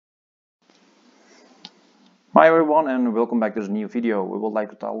Hi everyone and welcome back to this new video. We would like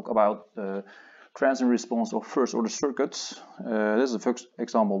to talk about the transient response of first order circuits. This is the first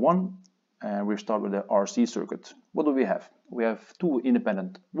example 1 and we start with the RC circuit. What do we have? We have two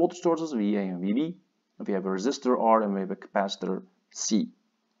independent voltage sources, VA and VB. We have a resistor R and we have a capacitor C.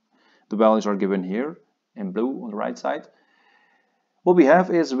 The values are given here in blue on the right side. What we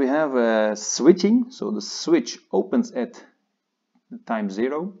have is we have a switching, so the switch opens at time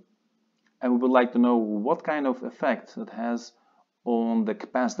 0. And we would like to know what kind of effect it has on the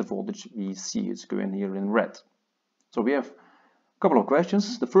capacitor voltage VC. It's given here in red. So we have a couple of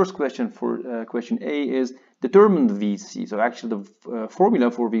questions. The first question for question A is determine the VC. So actually the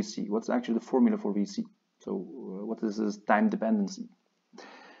formula for VC. What's actually the formula for VC? So what is this time dependency?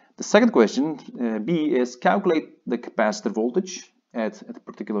 The second question, B, is calculate the capacitor voltage at a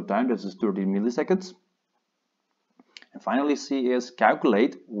particular time. This is 30 milliseconds. And finally, C is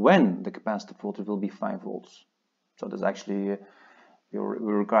calculate when the capacitor voltage will be 5 volts. So that's actually, we're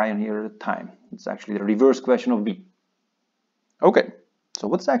requiring here time. It's actually the reverse question of B. Okay, so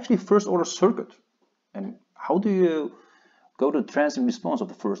what's actually first order circuit? And how do you go to the transient response of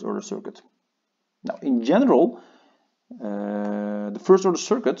the first order circuit? Now, in general, the first order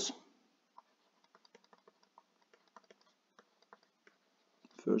circuits,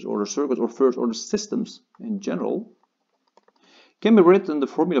 or first order systems in general, can be written, the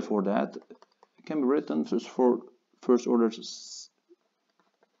formula for that can be written just for first order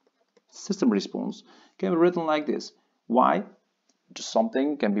system response, can be written like this. Y, just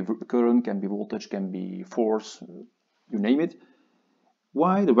something, can be current, can be voltage, can be force, you name it.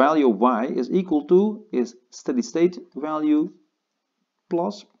 Y, the value of Y is equal to is steady state value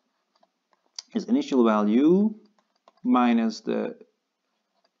plus is initial value minus the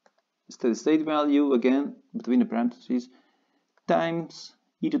steady state value, again between the parentheses, times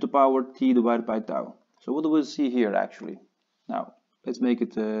e to the power t divided by tau. So what do we see here actually? Now let's make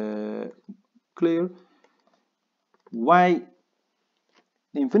it clear. Y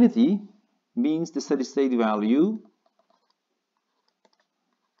infinity means the steady state value.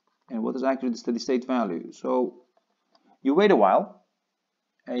 And what is actually the steady state value? So you wait a while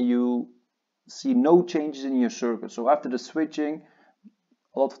and you see no changes in your circuit. So after the switching,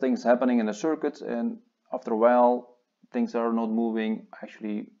 a lot of things happening in the circuit, and after a while things are not moving.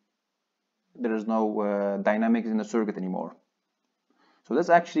 Actually, there is no dynamics in the circuit anymore. So that's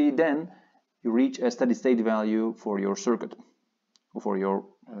actually then you reach a steady state value for your circuit, or for your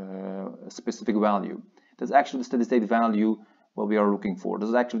specific value. That's actually the steady state value what we are looking for. This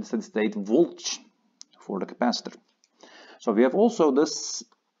is actually the steady state voltage for the capacitor. So we have also this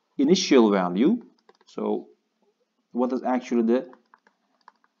initial value. So what is actually the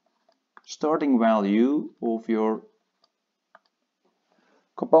starting value of your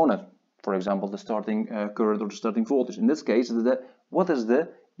component, for example the starting current or the starting voltage. In this case, what is the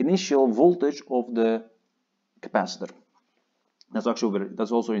initial voltage of the capacitor? That's actually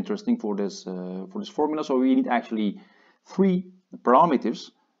that's also interesting for this formula. So we need actually 3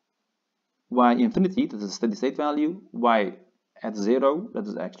 parameters: y infinity, that is the steady state value; y at 0, that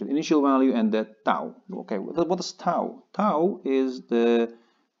is actually initial value; and the tau. Okay, what is tau? Tau is the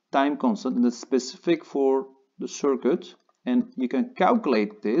time constant, and it's specific for the circuit. And you can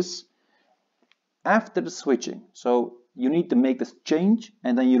calculate this after the switching. So you need to make this change,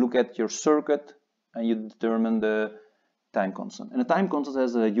 and then you look at your circuit and you determine the time constant. And the time constant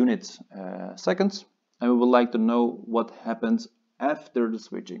has a unit seconds, and we would like to know what happens after the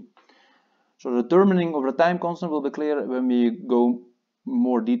switching. So the determining of the time constant will be clear when we go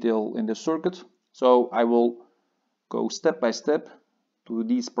more detail in the circuit. So I will go step by step to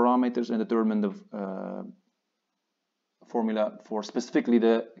these parameters and determine the formula for specifically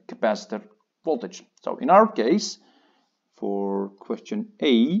the capacitor voltage. So in our case, for question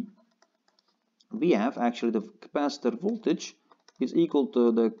A, we have actually the capacitor voltage is equal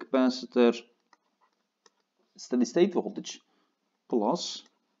to the capacitor steady state voltage plus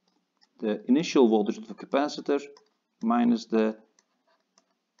the initial voltage of the capacitor minus the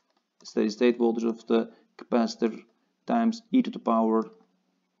steady state voltage of the capacitor times e to the power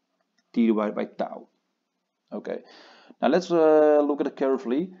t divided by tau. Okay. Now let's look at it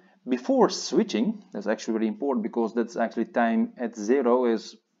carefully. Before switching, that's actually very important because that's actually time at 0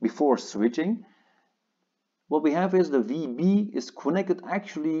 is before switching. What we have is the VB is connected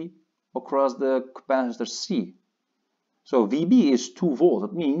actually across the capacitor C. So VB is 2 volts.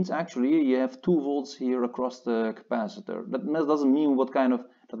 That means actually you have 2 volts here across the capacitor. That doesn't mean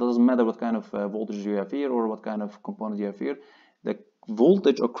that doesn't matter what kind of voltage you have here or what kind of component you have here. The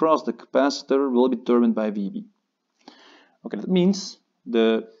voltage across the capacitor will be determined by VB. Okay, that means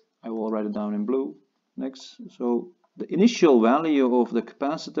I will write it down in blue. Next, so the initial value of the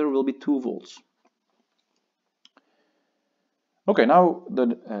capacitor will be 2 volts. Okay, now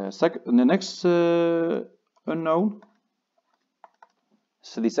the next unknown,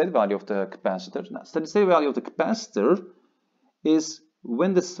 steady state value of the capacitor. Now, steady state value of the capacitor is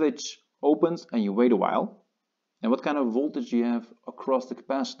when the switch opens and you wait a while, and what kind of voltage you have across the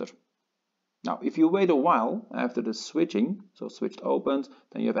capacitor. Now, if you wait a while after the switching, so switch opens,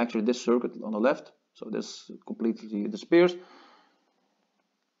 then you have actually this circuit on the left, so this completely disappears.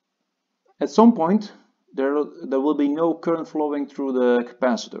 At some point, there will be no current flowing through the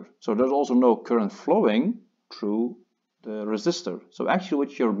capacitor. So there's also no current flowing through the resistor. So actually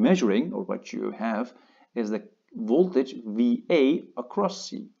what you're measuring, or what you have, is the voltage VA across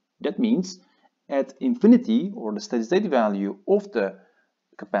C. That means at infinity, or the steady state value of the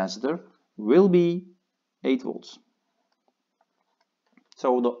capacitor, will be 8 volts.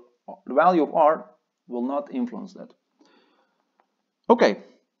 So the value of R will not influence that. Okay.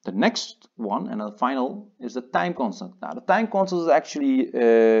 The next one, and the final, is the time constant. Now, the time constant is actually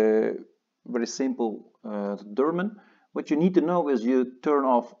very simple to determine. What you need to know is you turn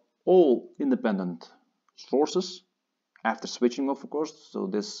off all independent sources after switching off, of course. So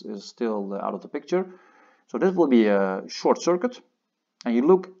this is still out of the picture. So this will be a short circuit. And you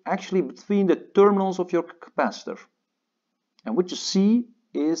look actually between the terminals of your capacitor. And what you see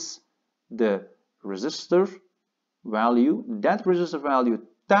is the resistor value. That resistor value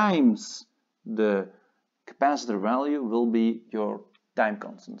times the capacitor value will be your time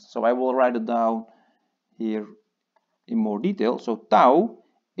constant. So I will write it down here in more detail. So tau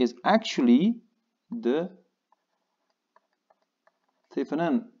is actually the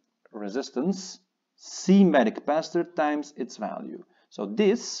Thevenin resistance seen by the capacitor times its value. So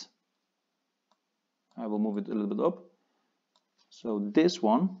this, I will move it a little bit up. So this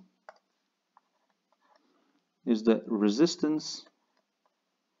one is the resistance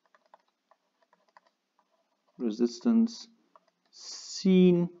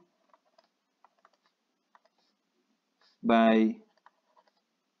seen by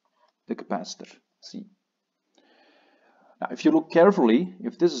the capacitor C. Now, if you look carefully,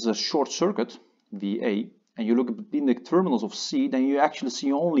 if this is a short circuit, VA, and you look between the terminals of C, then you actually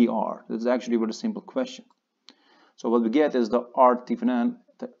see only R. This is actually a very simple question. So what we get is the R Thevenin,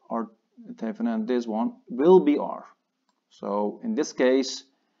 this one, will be R. So in this case,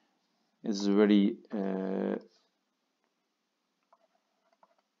 it's very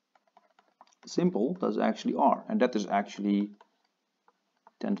simple. That's actually R, and that is actually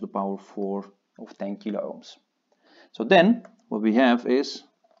 10 to the power 4 of 10 kilo ohms. So then what we have is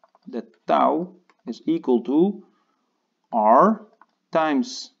that tau is equal to R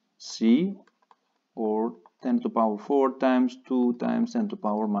times C, or 10 to the power 4 times 2 times 10 to the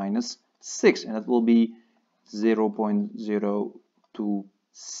power minus 6, and that will be 0.02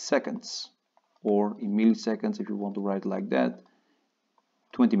 seconds, or in milliseconds, if you want to write it like that,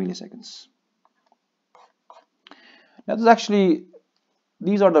 20 milliseconds. That is actually,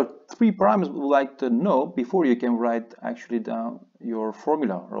 these are the 3 parameters we would like to know before you can write actually down your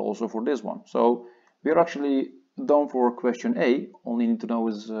formula, or also for this one. So we are actually done for question A. Only need to know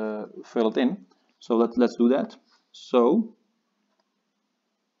is fill it in. So let's do that. So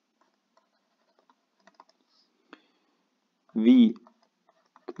V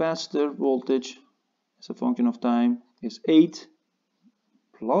capacitor voltage as a function of time is 8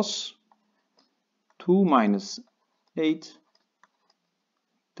 plus 2 minus 8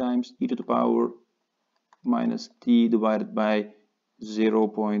 times e to the power minus t divided by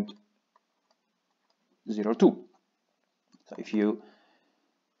 0.02. So if you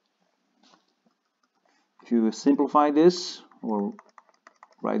simplify this, or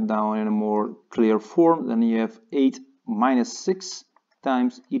write down in a more clear form, then you have 8 minus 6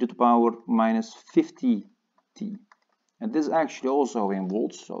 times e to the power minus 50t. And this is actually also in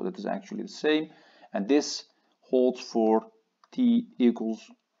volts, so that is actually the same. And this holds for t equals,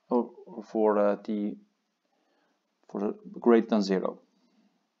 or for t for greater than 0.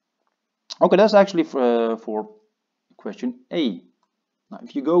 Okay, that's actually for question A. Now,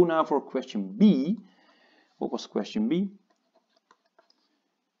 if you go now for question B, what was question B?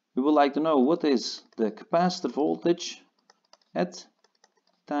 We would like to know what is the capacitor voltage at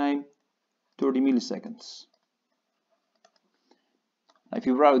time 30 milliseconds. Now, if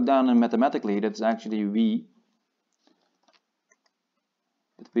you write it down mathematically, that's actually V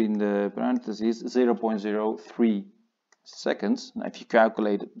between the parentheses 0.03 seconds. Now, if you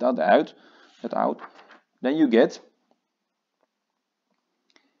calculate that out, then you get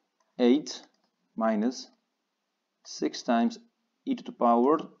 8 minus 6 times e to the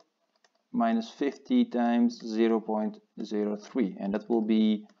power minus 50 times 0.03, and that will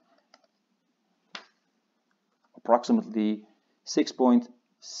be approximately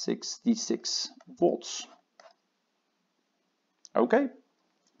 6.66 volts. Okay,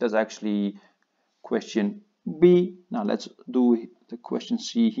 that's actually question B. Now let's do the question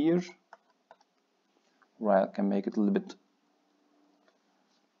C here. Right, I can make it a little bit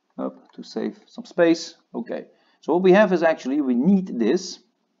up to save some space. Okay, so what we have is actually we need this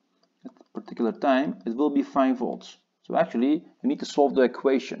at a particular time. It will be 5 volts. So actually we need to solve the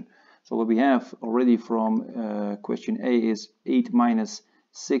equation. So what we have already from question A is 8 minus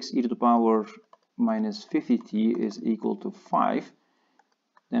 6 e to the power minus 50t is equal to 5.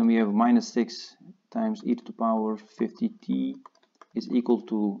 Then we have minus 6 times e to the power 50t is equal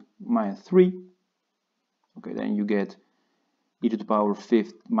to minus 3. Okay, then you get e to the power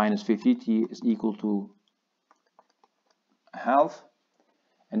minus 50t is equal to half.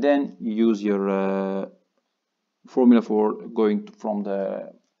 And then you use your formula for going from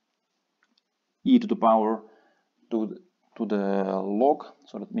the e to the power to the log.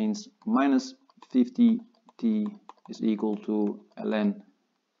 So that means minus 50t is equal to ln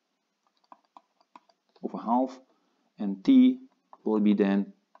of a half, and t will be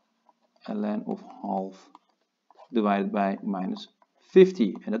then ln of half divided by minus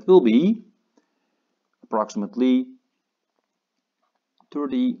 50, and that will be approximately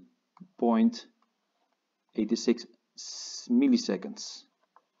 30.86 milliseconds.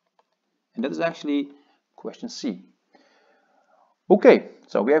 And that is actually question C. Okay,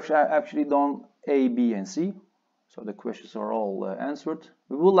 so we have actually done A, B, and C. So the questions are all answered.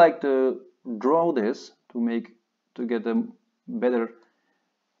 We would like to draw this to get a better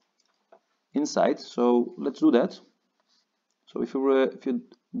insight. So let's do that. So if you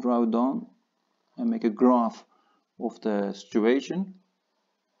draw it down and make a graph of the situation.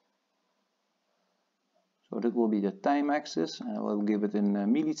 So that will be the time axis, and I will give it in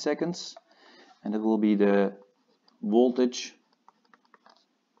milliseconds, and it will be the voltage,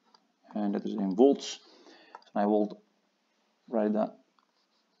 and that is in volts. And I will write that.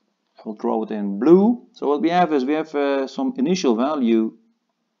 I will draw it in blue. So what we have is we have some initial value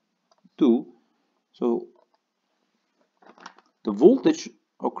 2. So the voltage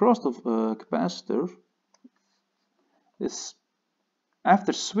across the capacitor is,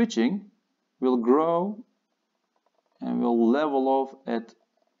 after switching, will grow and will level off at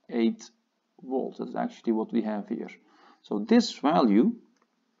 8 volts. That's actually what we have here. So this value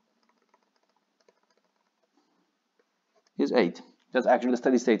is 8. That's actually the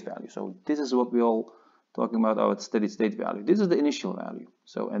steady state value. So this is what we all talking about, our steady state value. This is the initial value.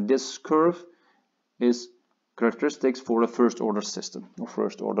 So, and this curve is characteristics for a first order system or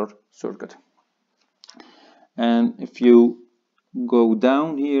first order circuit. And if you go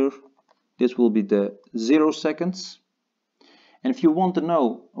down here, this will be the 0 seconds. And if you want to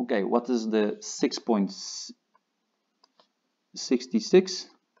know, okay, what is the 6.66,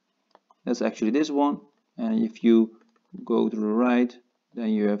 that's actually this one. And if you go to the right, then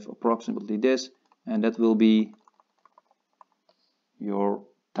you have approximately this, and that will be your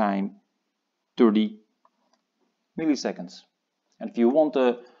time 30 milliseconds. And if you want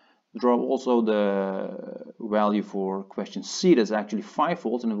to draw also the value for question C, that's actually 5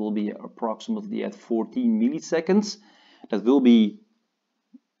 volts, and it will be approximately at 14 milliseconds. That will be,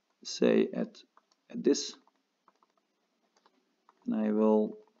 say, at this, and I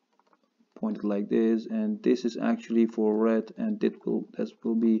will point it like this, and this is actually for red, and that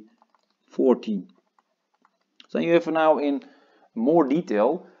will be 14. So you have now in more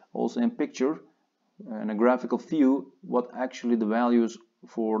detail, also in picture and a graphical view, what actually the values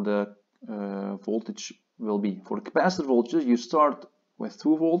for the voltage will be. For the capacitor voltages, you start with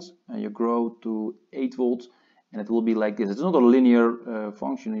 2 volts and you grow to 8 volts, and it will be like this. It's not a linear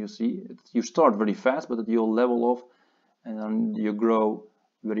function, you see. You start very fast, but you'll level off, and then you grow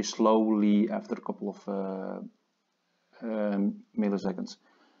very slowly after a couple of milliseconds.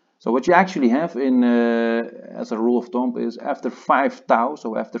 So what you actually have in as a rule of thumb is after 5 tau,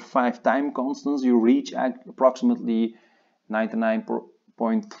 so after 5 time constants, you reach approximately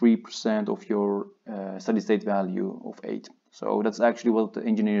 99.3% of your steady state value of 8. So that's actually what the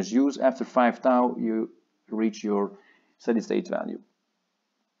engineers use. After 5 tau, you reach your steady state value.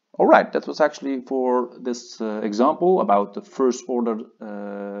 Alright, that was actually for this example about the first order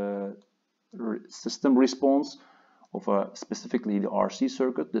system response of specifically the RC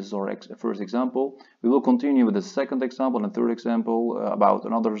circuit. This is our first example. We will continue with the second example and third example about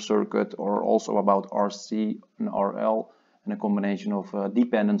another circuit, or also about RC and RL, and a combination of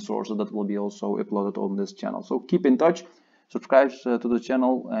dependent sources that will be also uploaded on this channel. So keep in touch. subscribe to the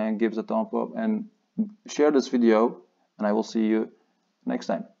channel and give a thumbs up and share this video, and I will see you next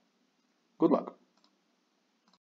time. Good luck.